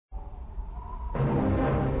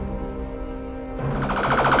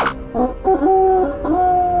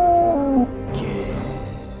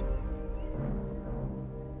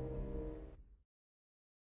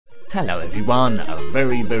everyone, a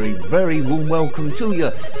very warm welcome to you.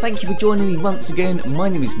 Thank you for joining me once again. My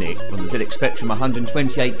name is Nick from the ZX Spectrum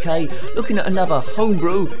 128K, looking at another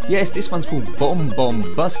homebrew. Yes, this one's called Bomb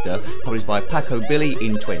Buster, published by Packobilly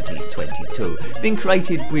in 2022. Been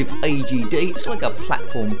created with AGD. It's like a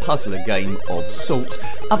platform puzzler game of sorts.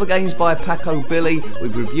 Other games by Packobilly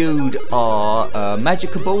we've reviewed are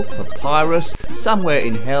Packobilly, Papyrus, Somewhere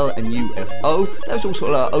in Hell and UFO. Those all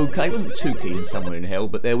sort of okay, wasn't too keen Somewhere in Hell,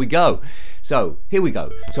 but there we go. So here we go.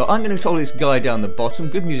 So I'm going to control this guy down the bottom.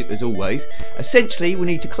 Good music as always. Essentially we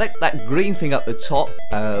need to collect that green thing up the top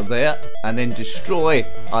there, and then destroy,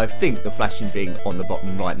 I think, the flashing thing on the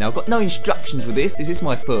bottom right. Now I've got no instructions with this. This is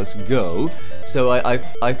my first go, so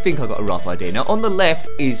I think I've got a rough idea. Now on the left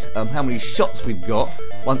is how many shots we've got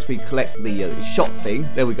once we collect the shot thing.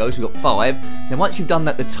 There we go, so we've got 5. Then once you've done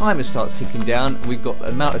that, the timer starts ticking down. We've got the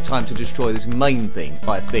amount of time to destroy this main thing,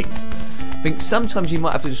 I think. I think sometimes you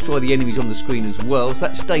might have to destroy the enemies on the screen as well. So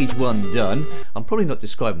that's stage 1 done. I'm probably not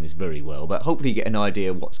describing this very well, but hopefully you get an idea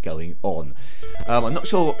of what's going on. I'm not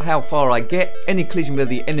sure how far I get. Any collision with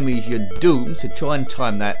the enemies, you're doomed, so try and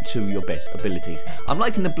time that to your best abilities. I'm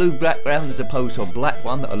liking the blue background as opposed to a black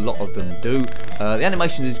one that a lot of them do. The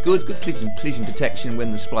animation is good collision detection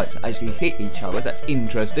when the sprites actually hit each other. That's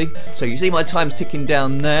interesting. So you see my time's ticking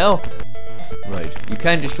down now. Right, you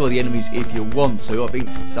can destroy the enemies if you want to. I think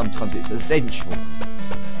sometimes it's essential.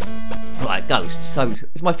 Right, go. So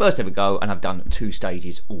it's my first ever go, and I've done 2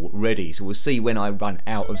 stages already. So we'll see when I run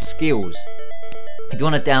out of skills. If you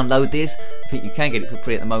want to download this, I think you can get it for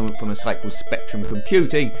free at the moment from a site called Spectrum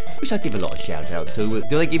Computing, which I give a lot of shout outs to.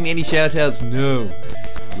 Do they give me any shout outs? No.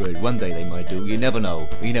 Right, one day they might do. You never know.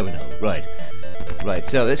 You never know. Right. Right,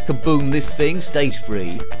 so let's kaboom this thing. Stage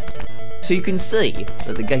 3. So you can see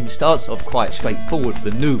that the game starts off quite straightforward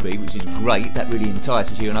for the newbie, which is great. That really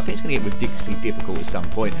entices you, and I think it's going to get ridiculously difficult at some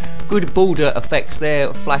point. Good border effects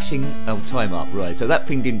there, flashing. Oh, time up, right. So that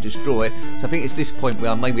thing didn't destroy, so I think it's this point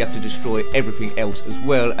where I maybe have to destroy everything else as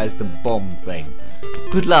well as the bomb thing.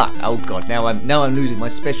 Good luck. Oh god, now I'm losing my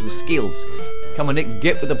special skills. Come on Nick,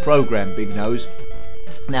 get with the program, big nose.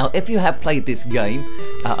 Now, if you have played this game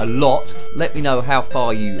a lot, let me know how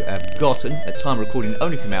far you have gotten. At time of recording,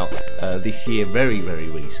 only came out this year, very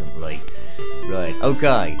recently. Right,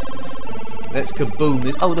 okay. Let's kaboom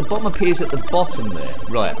this. Oh, the bomb appears at the bottom there.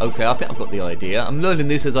 Right, okay, I think I've got the idea. I'm learning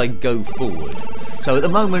this as I go forward. So at the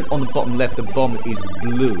moment, on the bottom left, the bomb is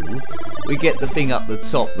blue. We get the thing up the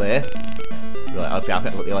top there. Right, I think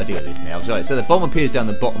I've got the idea of this now. Right, so the bomb appears down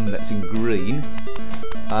the bottom, that's in green.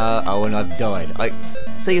 Oh, and I've died.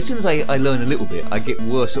 See, as soon as I learn a little bit, I get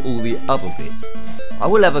worse at all the other bits. I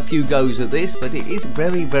will have a few goes at this, but it is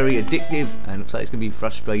very addictive, and looks like it's going to be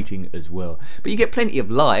frustrating as well. But you get plenty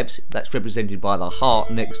of lives. That's represented by the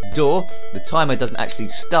heart next door. The timer doesn't actually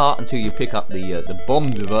start until you pick up the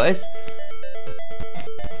bomb device.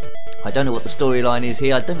 I don't know what the storyline is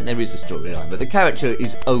here. I don't think there is a storyline, but the character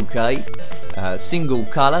is okay. Single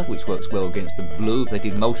colour, which works well against the blue. If they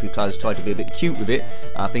did multiple colours, tried to be a bit cute with it,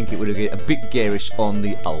 I think it would have get a bit garish on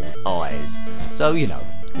the old eyes. So, you know,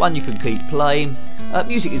 one you can keep playing.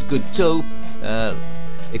 Music is good too.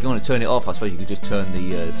 If you want to turn it off, I suppose you could just turn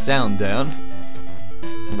the sound down.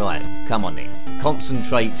 Right, come on Nick.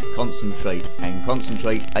 Concentrate, and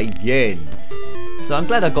concentrate again. So I'm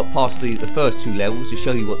glad I got past the first 2 levels to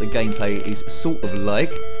show you what the gameplay is sort of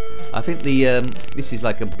like. I think this is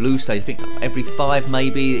like a blue stage. I think every 5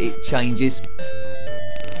 maybe it changes.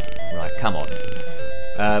 Right, come on.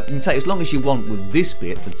 You can take as long as you want with this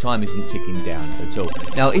bit. The time isn't ticking down at all.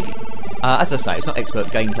 Now, if as I say, it's not expert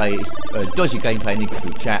gameplay. It's dodgy gameplay, and you get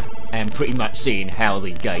through chat and pretty much seeing how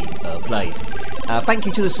the game plays. Thank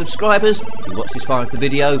you to the subscribers who watched this far into the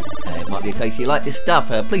video. It might be a case you like this stuff.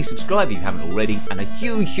 Please subscribe if you haven't already, and a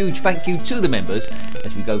huge thank you to the members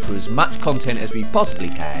as we go through as much content as we possibly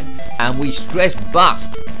can, and we stress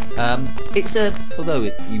bust. It's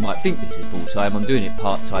although you might think this is full time, I'm doing it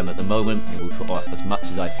part time at the moment. We'll put up as much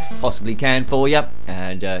as I possibly can for you,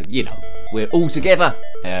 and you know, we're all together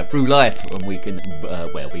through life, and we can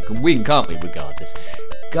we can win, can't we? Regardless,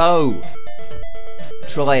 go.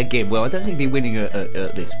 Try again. Well, I don't think we'll be winning at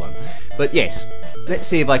this one, but yes, let's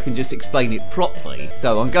see if I can just explain it properly.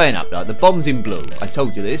 So I'm going up. Right, the bomb's in blue. I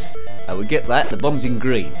told you this. We get that. The bomb's in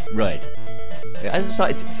green. Red. It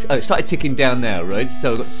started ticking down now, right?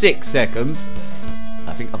 So I've got 6 seconds.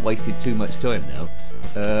 I think I've wasted too much time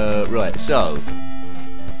now. Right. So.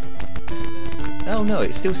 Oh no,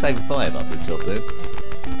 it's still saying 5 up the top there.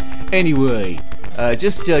 Anyway,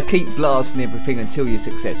 Just keep blasting everything until you're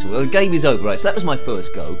successful. Well, the game is over, right? So that was my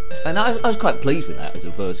first go, and I was quite pleased with that as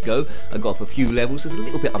a first go. I got off a few levels. There's a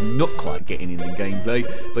little bit I'm not quite getting in the gameplay,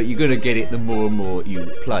 but you're going to get it the more and more you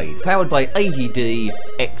play. Powered by AGD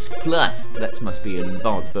X Plus. That must be an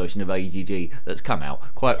advanced version of AGD that's come out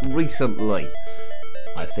quite recently.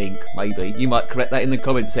 I think, maybe. You might correct that in the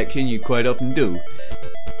comment section, you quite often do.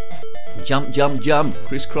 Jump, jump, jump.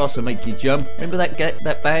 Crisscross will make you jump. Remember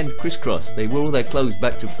that band, Crisscross? They wore all their clothes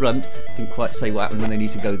back to front. Didn't quite say what happened when they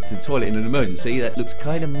need to go to the toilet in an emergency. That looks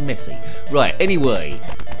kind of messy. Right, anyway.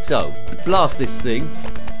 So, blast this thing.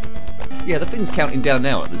 Yeah, the thing's counting down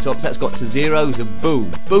now at the top. So that's got to zeros and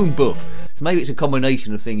boom. Boom, boof. So maybe it's a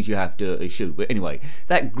combination of things you have to shoot. But anyway,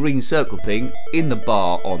 that green circle thing in the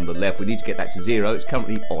bar on the left, we need to get that to 0. It's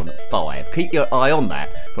currently on 5. Keep your eye on that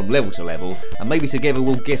from level to level, and maybe together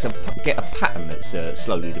we'll get a pattern that's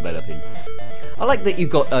slowly developing. I like that you've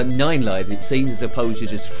got 9 lives, it seems, as opposed to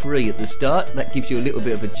just 3 at the start. That gives you a little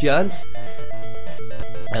bit of a chance.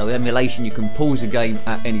 With emulation, you can pause the game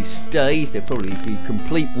at any stage. There'll probably be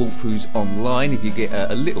complete walkthroughs online if you get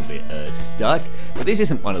a little bit stuck. But this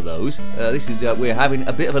isn't one of those. This is we're having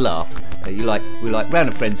a bit of a laugh. We're like round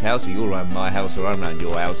a friend's house, or you're around my house, or I'm around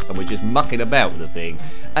your house, and we're just mucking about with the thing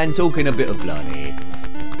and talking a bit of bloody.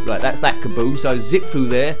 Right, that's that kaboom. So zip through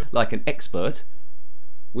there like an expert.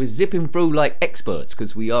 We're zipping through like experts,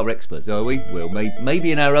 because we are experts, are we? Well,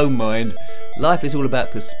 maybe in our own mind. Life is all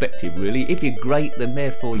about perspective, really. If you're great, then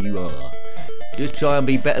therefore you are. Just try and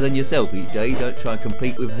be better than yourself each day. Don't try and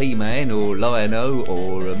compete with He-Man or Lion-O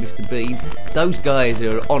or Mr. Bean. Those guys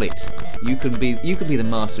are on it. You can be the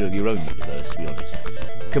master of your own universe, to be honest.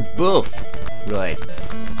 Kaboof! Right.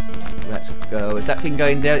 Is that thing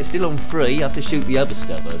going down? It's still on 3. I have to shoot the other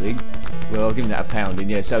stuff, I think. Well, I'll give that a pounding,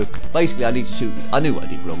 yeah. So basically, I need to shoot. I knew what I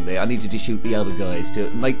did wrong there. I needed to shoot the other guys to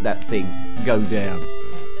make that thing go down.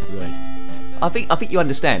 Right. I think you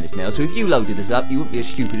understand this now. So if you loaded this up, you wouldn't be as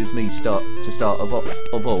stupid as me to start of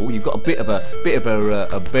all. You've got a bit of a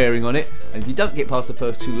bearing on it, and if you don't get past the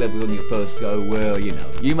first 2 levels on your first go, well, you know,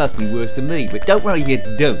 you must be worse than me. But don't worry, you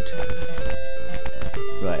don't.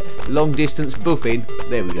 Right. Long distance buffing.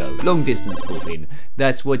 There we go. Long distance buffing.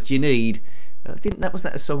 That's what you need. Wasn't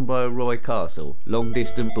that a song by Roy Castle? Long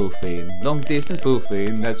distance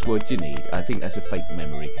buffing, that's what you need. I think that's a fake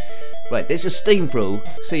memory. Right, let's just steam through,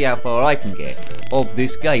 see how far I can get of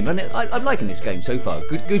this game. And I'm liking this game so far.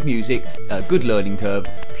 Good music, good learning curve,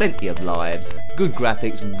 plenty of lives, good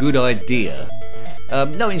graphics, good idea.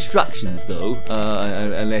 No instructions though,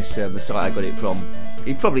 unless the site I got it from.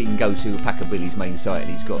 You probably can go to Packobilly's main site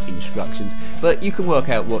and he's got instructions. But you can work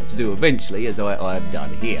out what to do eventually, as I have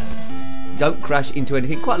done here. Don't crash into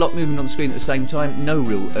anything. Quite a lot moving on the screen at the same time. No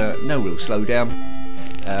real slowdown.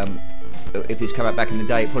 If this came out back in the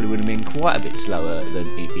day, it probably would have been quite a bit slower than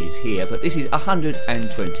it is here. But this is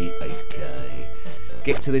 128k.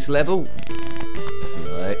 Get to this level.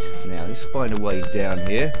 Right, now let's find a way down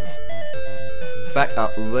here. Back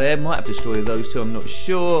up there. Might have destroyed those 2, I'm not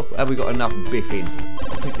sure. Have we got enough biffing?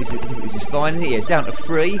 I think this is fine. Yeah, it's down to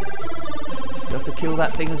 3. Do I have to kill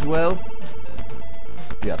that thing as well?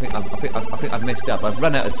 Yeah, I think I've messed up. I've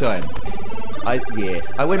run out of time. Yes,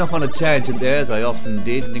 I went off on a tangent there, as I often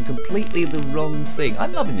did, and then completely the wrong thing.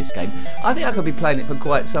 I'm loving this game. I think I could be playing it for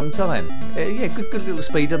quite some time. Yeah, good little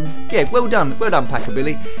speed. Yeah, well done,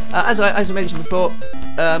 Packobilly. As I mentioned before,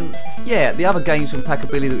 yeah, the other games from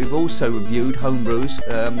Packobilly that we've also reviewed, Homebrews,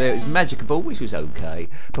 there is Magicable, which was okay.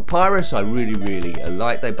 Papyrus, I really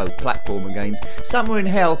like. They're both platformer games. Somewhere in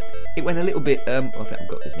Hell, it went a little bit. I think I've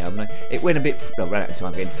got this now, haven't I? It went a bit. I ran out of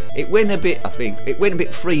time again. It went a bit. I think it went a bit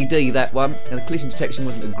 3D, that one, and the collision detection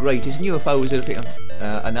wasn't the greatest. And UFO was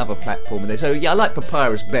another platformer there. So yeah, I like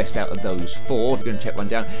Papyrus best out of those 4. If you're going to check one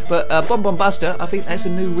down, but Bomb Bomb Buster, I think that's a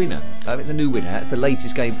new winner. It's a new winner. That's the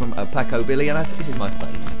latest game from Packobilly, and this is my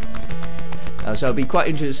favourite. So I'll be quite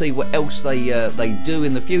interested to see what else they do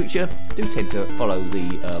in the future. I do tend to follow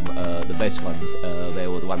the best ones there,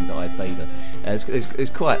 or the ones that I favour. There's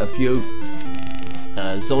quite a few.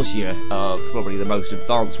 Zozia are probably the most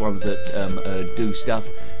advanced ones that do stuff.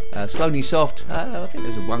 Slowly Soft, I think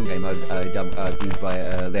there's one game I viewed by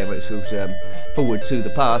them, which was Forward to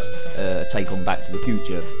the Past, a take on Back to the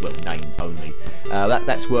Future, well, name only.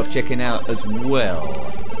 That's worth checking out as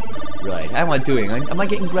well. Right, how am I doing? Am I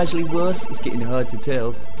getting gradually worse? It's getting hard to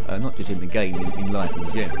tell. Not just in the game, in life in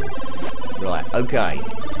general. Right, okay.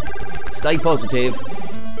 Stay positive.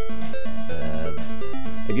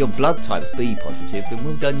 If your blood type's B positive, then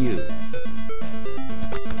well done you.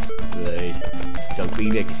 Right. Don't be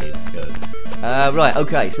negative. Go. Right,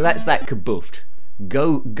 okay, so that's that kaboofed.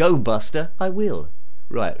 Go Buster, I will.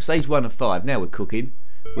 Right, stage 1 of 5. Now we're cooking.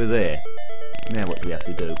 We're there. Now what do we have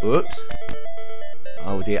to do? Oops.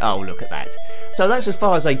 Oh dear. Oh, look at that. So that's as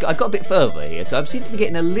far as I got a bit further here. So I seem to be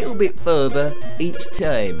getting a little bit further each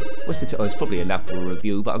time. What's the time? Oh, it's probably enough for a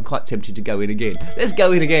review, but I'm quite tempted to go in again. Let's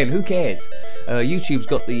go in again. Who cares? YouTube's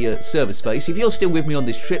got the server space. If you're still with me on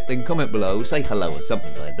this trip, then comment below, say hello or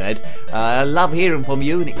something like that. I love hearing from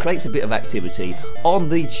you, and it creates a bit of activity on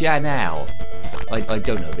the channel. I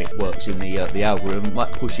don't know if it works in the algorithm.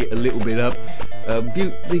 Might push it a little bit up.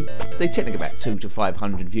 They tend to get about 200 to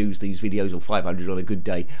 500 views, these videos, or 500 on a good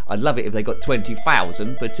day. I'd love it if they got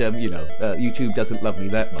 20,000, but you know, YouTube doesn't love me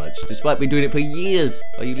that much, despite me doing it for years.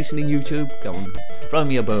 Are you listening, YouTube? Go on, throw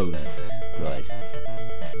me a bone. Right.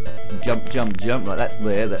 Jump, jump, jump. Right, that's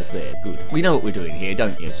there, good. We know what we're doing here,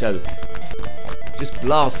 don't you? So, just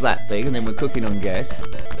blast that thing, and then we're cooking on gas.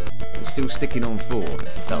 We're still sticking on 4.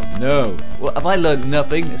 Oh no! Well, have I learned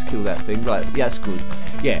nothing? Let's kill that thing. Right, yeah, that's good.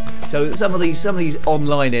 Yeah. So some of these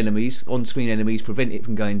online enemies, on-screen enemies, prevent it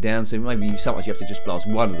from going down. So maybe sometimes you have to just blast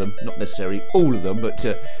one of them, not necessarily all of them, but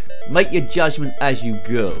make your judgment as you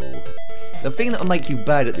go. The thing that will make you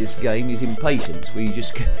bad at this game is impatience, where you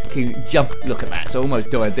just can jump. Look at that! So I almost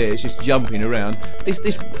died there. It's just jumping around.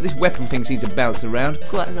 This weapon thing seems to bounce around.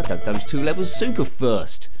 God, I've done those 2 levels super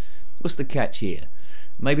first. What's the catch here?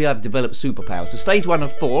 Maybe I've developed superpowers. So stage 1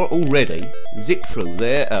 of 4 already. Zip through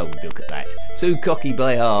there. Oh, look at that. 2 cocky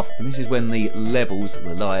by half. And this is when the levels,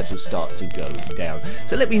 the lives will start to go down.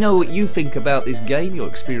 So let me know what you think about this game, your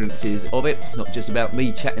experiences of it. It's not just about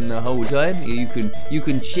me chatting the whole time. You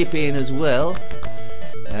can chip in as well.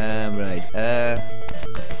 Right.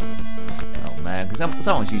 Oh man, because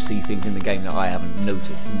sometimes you see things in the game that I haven't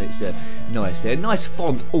noticed, and it's nice there. Nice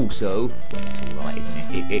font also. Well, it's alright,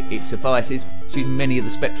 isn't it? It suffices. It's using many of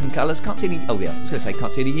the spectrum colours. Can't see any. Oh yeah, I was going to say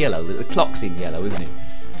can't see any yellow. The clock's in yellow, isn't it?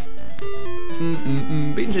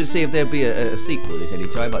 Be interested to see if there'll be a sequel this any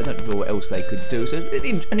time, but I don't know what else they could do. So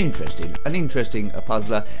an interesting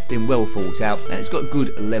puzzler, been well thought out, and it's got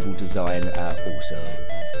good level design also.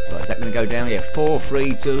 Right, is that going to go down? Yeah, 4,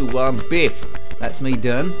 3, 2, 1, biff. That's me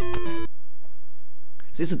done.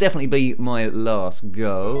 So this will definitely be my last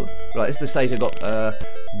go. Right, this is the stage I got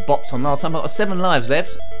bopped on last time. I've got 7 lives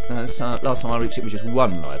left. Last time I reached it was just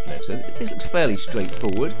 1 life left. So this looks fairly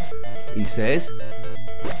straightforward, he says.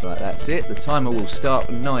 Right, that's it. The timer will start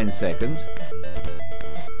in 9 seconds.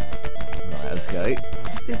 Right, okay.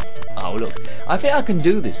 Oh, look. I think I can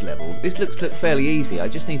do this level. This looks fairly easy. I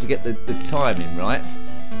just need to get the timing right.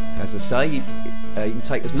 As I say, you can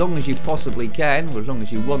take as long as you possibly can, or as long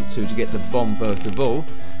as you want to get the bomb first of all.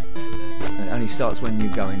 And it only starts when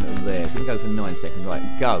you're going there. So we can go for 9 seconds. Right,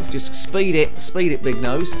 go. Just speed it, big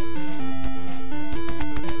nose.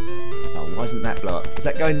 Oh, why isn't that blow up? Is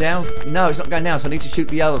that going down? No, it's not going down, so I need to shoot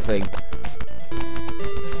the other thing.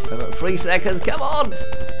 I've got 3 seconds, come on!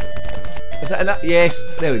 Is that enough? Yes,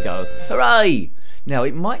 there we go. Hooray! Now,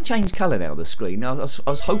 it might change colour now, the screen. Now, I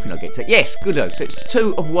was hoping I'd get to... Yes, good. So it's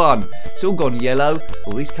 2 of 1. It's all gone yellow.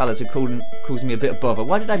 All these colours are causing me a bit of bother.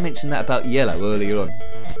 Why did I mention that about yellow earlier on?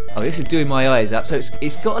 Oh, this is doing my eyes up. So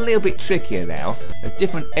it's got a little bit trickier now. There's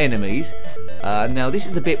different enemies. Now, this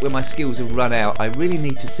is the bit where my skills have run out. I really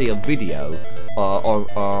need to see a video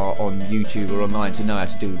on YouTube or online to know how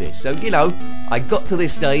to do this. So, you know, I got to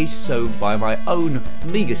this stage, so by my own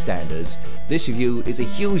meagre standards, this review is a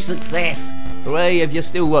huge success. Hooray, if you're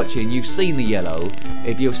still watching, you've seen the yellow.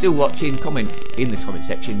 If you're still watching, comment in this comment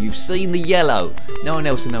section, you've seen the yellow. No one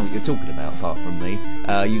else will know what you're talking about apart from me.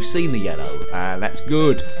 You've seen the yellow, that's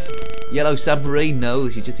good. Yellow submarine, no,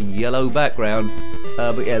 this is just a yellow background.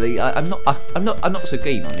 But yeah, I'm not so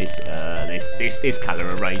keen on this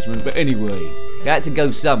colour arrangement. But anyway, it had to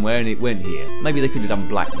go somewhere, and it went here. Maybe they could have done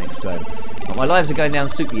black next time. But my lives are going down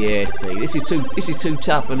super. Yeah, see, this is too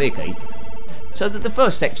tough for Nicky. So the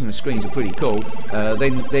first section of the screens are pretty cool.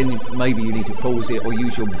 Then maybe you need to pause it or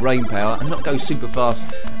use your brain power and not go super fast,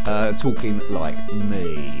 talking like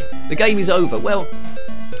me. The game is over. Well,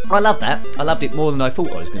 I love that. I loved it more than I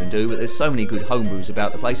thought I was going to do, but there's so many good homebrews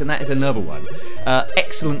about the place, and that is another one.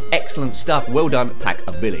 Excellent stuff. Well done,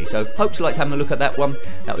 Packobilly. So, hope you liked having a look at that one.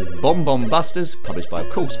 That was Bomb Bomb Busters, published by, of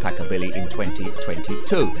course, Packobilly in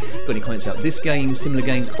 2022. Got any comments about this game, similar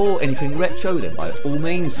games, or anything retro, then by all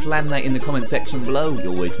means, slam that in the comment section below.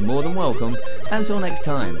 You're always more than welcome. Until next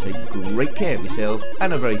time, take great care of yourself,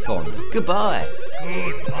 and a very fond goodbye.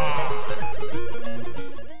 Goodbye.